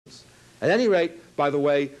At any rate, by the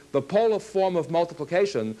way, the polar form of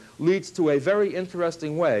multiplication leads to a very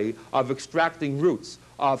interesting way of extracting roots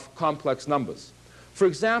of complex numbers. For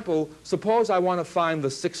example, suppose I want to find the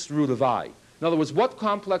 6th root of I. In other words, what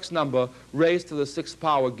complex number raised to the 6th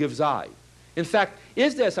power gives I? In fact,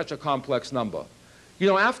 is there such a complex number? You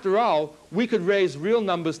know, after all, we could raise real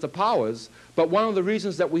numbers to powers, but one of the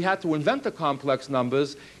reasons that we had to invent the complex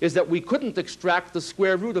numbers is that we couldn't extract the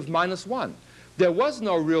square root of -1. There was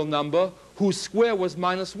no real number whose square was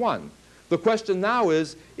 -1. The question now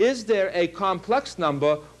is there a complex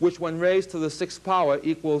number which, when raised to the 6th power,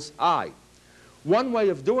 equals I? One way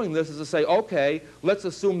of doing this is to say, okay, let's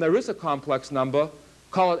assume there is a complex number,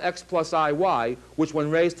 call it x plus iy, which when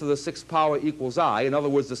raised to the 6th power equals I. In other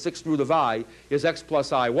words, the 6th root of I is x plus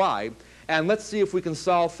iy. And let's see if we can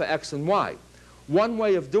solve for x and y. One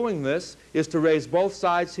way of doing this is to raise both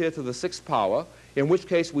sides here to the 6th power, in which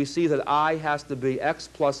case we see that I has to be x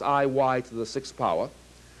plus iy to the 6th power.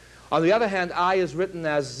 On the other hand, I is written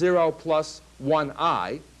as 0 plus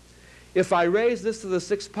 1i. If I raise this to the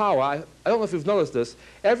 6th power, I don't know if you've noticed this,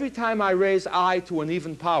 every time I raise I to an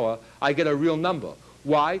even power, I get a real number.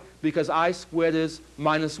 Why? Because I squared is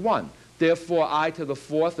 -1. Therefore, I to the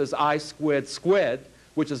 4th is I squared squared,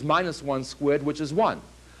 which is -1 squared, which is 1.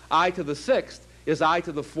 I to the 6th is I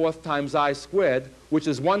to the 4th times I squared, which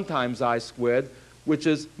is 1 times I squared, which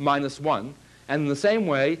is -1. And in the same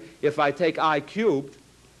way, if I take I cubed,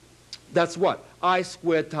 that's what? I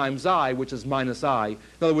squared times I, which is -I. In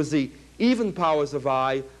other words, the even powers of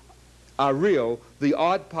I are real. The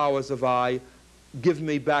odd powers of I give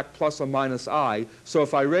me back plus or minus I. So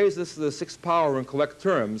if I raise this to the 6th power and collect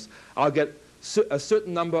terms, I'll get a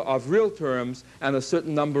certain number of real terms and a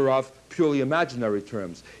certain number of purely imaginary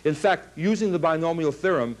terms. In fact, using the binomial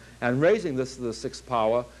theorem and raising this to the 6th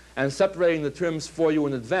power and separating the terms for you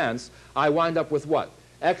in advance, I wind up with what?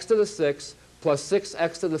 X to the 6th plus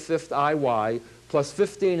 6x to the 5th iy plus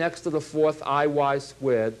 15x to the 4th iy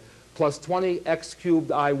squared plus 20x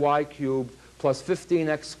cubed iy cubed plus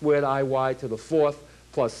 15x squared iy to the 4th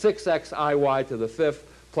plus 6x iy to the 5th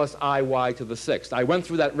plus iy to the 6th. I went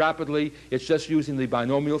through that rapidly. It's just using the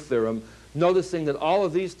binomial theorem, noticing that all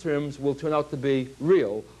of these terms will turn out to be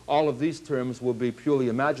real. All of these terms will be purely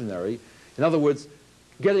imaginary. In other words,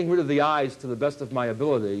 getting rid of the i's to the best of my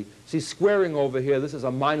ability. See, squaring over here, this is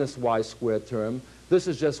a minus y squared term. This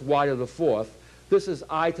is just y to the 4th. This is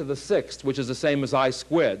I to the 6th, which is the same as I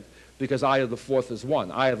squared, because I to the 4th is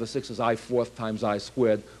 1. I to the 6th is I 4th times I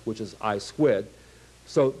squared, which is I squared.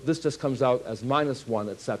 So this just comes out as -1,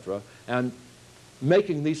 etc. And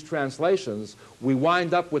making these translations, we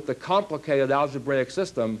wind up with the complicated algebraic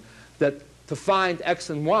system that to find x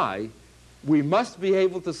and y, we must be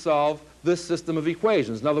able to solve this system of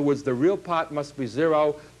equations. In other words, the real part must be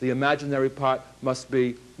 0, the imaginary part must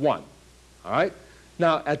be 1. All right?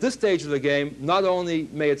 Now, at this stage of the game, not only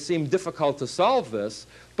may it seem difficult to solve this,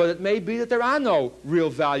 but it may be that there are no real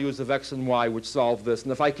values of x and y which solve this.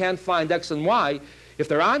 And if I can't find x and y, if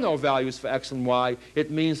there are no values for x and y, it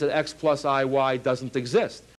means that x plus iy doesn't exist.